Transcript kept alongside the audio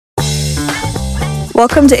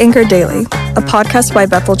Welcome to Anchor Daily, a podcast by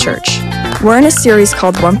Bethel Church. We're in a series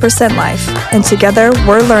called 1% Life, and together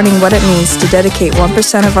we're learning what it means to dedicate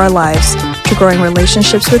 1% of our lives to growing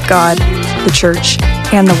relationships with God, the church,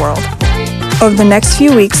 and the world. Over the next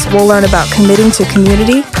few weeks, we'll learn about committing to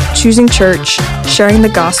community, choosing church, sharing the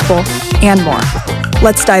gospel, and more.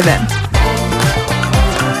 Let's dive in.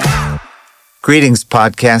 Greetings,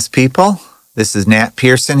 podcast people. This is Nat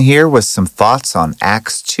Pearson here with some thoughts on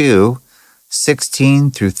Acts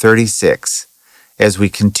 2:16 through 36 as we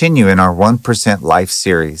continue in our 1% Life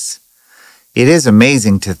series. It is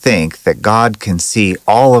amazing to think that God can see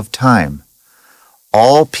all of time.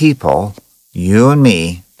 All people, you and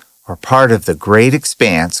me, are part of the great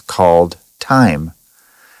expanse called time.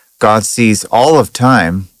 God sees all of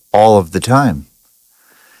time, all of the time.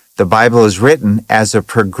 The Bible is written as a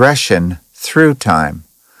progression through time.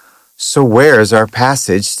 So where is our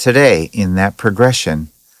passage today in that progression?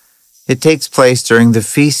 It takes place during the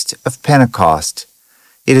Feast of Pentecost.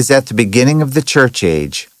 It is at the beginning of the church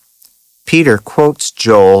age. Peter quotes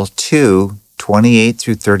Joel 2:28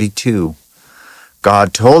 through 32.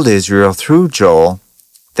 God told Israel through Joel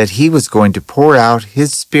that he was going to pour out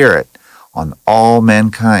his Spirit on all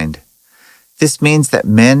mankind. This means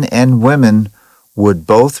that men and women would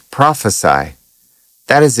both prophesy.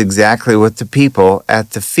 That is exactly what the people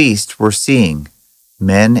at the feast were seeing,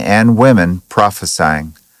 men and women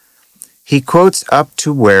prophesying. He quotes up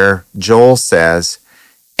to where Joel says,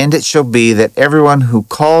 "And it shall be that everyone who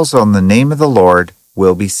calls on the name of the Lord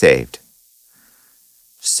will be saved."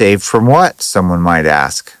 Saved from what, someone might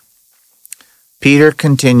ask? Peter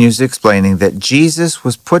continues explaining that Jesus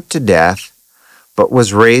was put to death, but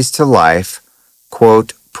was raised to life,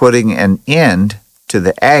 quote, putting an end to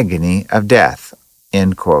the agony of death,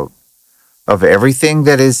 end quote. Of everything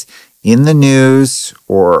that is in the news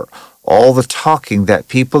or all the talking that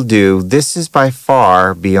people do, this is by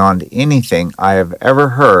far beyond anything I have ever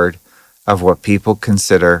heard of what people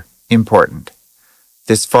consider important.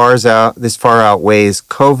 This far outweighs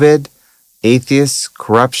COVID, atheists,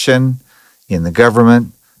 corruption in the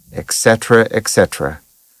government, etc., etc.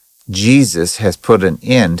 Jesus has put an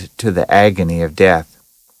end to the agony of death.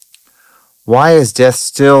 Why is death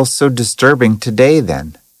still so disturbing today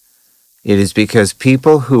then? It is because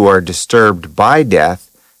people who are disturbed by death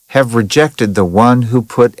have rejected the one who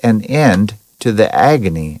put an end to the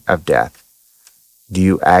agony of death. Do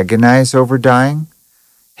you agonize over dying?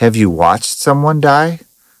 Have you watched someone die?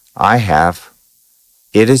 I have.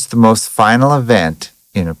 It is the most final event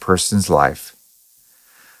in a person's life.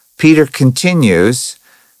 Peter continues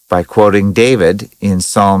by quoting David in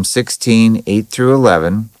Psalm 16:8 through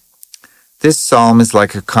 11. This psalm is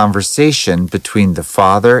like a conversation between the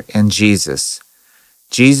Father and Jesus.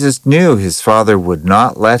 Jesus knew his Father would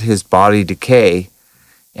not let his body decay,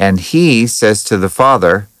 and he says to the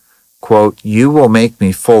Father, quote, "You will make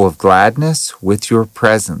me full of gladness with your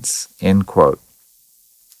presence," end quote.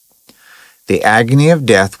 The agony of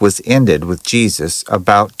death was ended with Jesus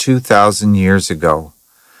about 2,000 years ago.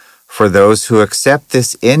 For those who accept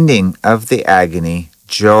this ending of the agony,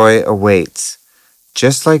 joy awaits,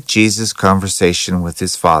 just like Jesus' conversation with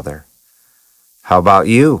his Father. How about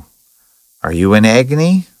you? Are you in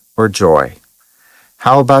agony or joy?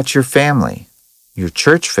 How about your family, your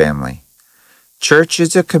church family? Church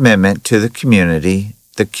is a commitment to the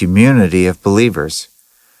community of believers.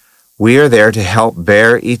 We are there to help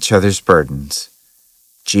bear each other's burdens.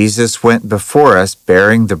 Jesus went before us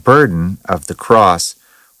bearing the burden of the cross,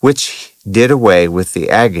 which did away with the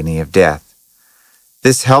agony of death.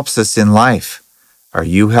 This helps us in life. Are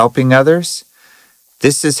you helping others?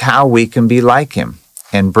 This is how we can be like him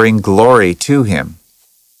and bring glory to him.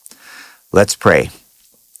 Let's pray.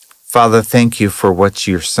 Father, thank you for what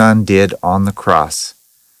your Son did on the cross.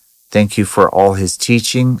 Thank you for all his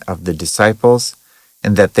teaching of the disciples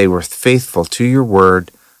and that they were faithful to your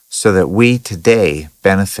word so that we today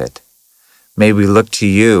benefit. May we look to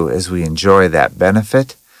you as we enjoy that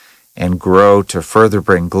benefit and grow to further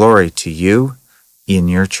bring glory to you in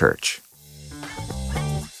your church.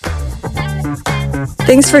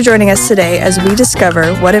 Thanks for joining us today as we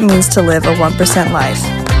discover what it means to live a 1% life.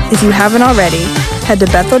 If you haven't already, head to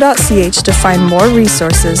bethel.ch to find more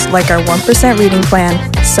resources like our 1% reading plan,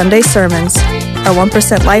 Sunday sermons, our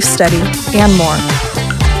 1% life study, and more.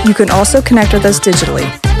 You can also connect with us digitally.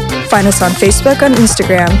 Find us on Facebook and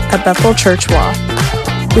Instagram at Bethel Church WA.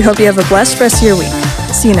 We hope you have a blessed rest of your week.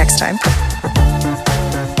 See you next time.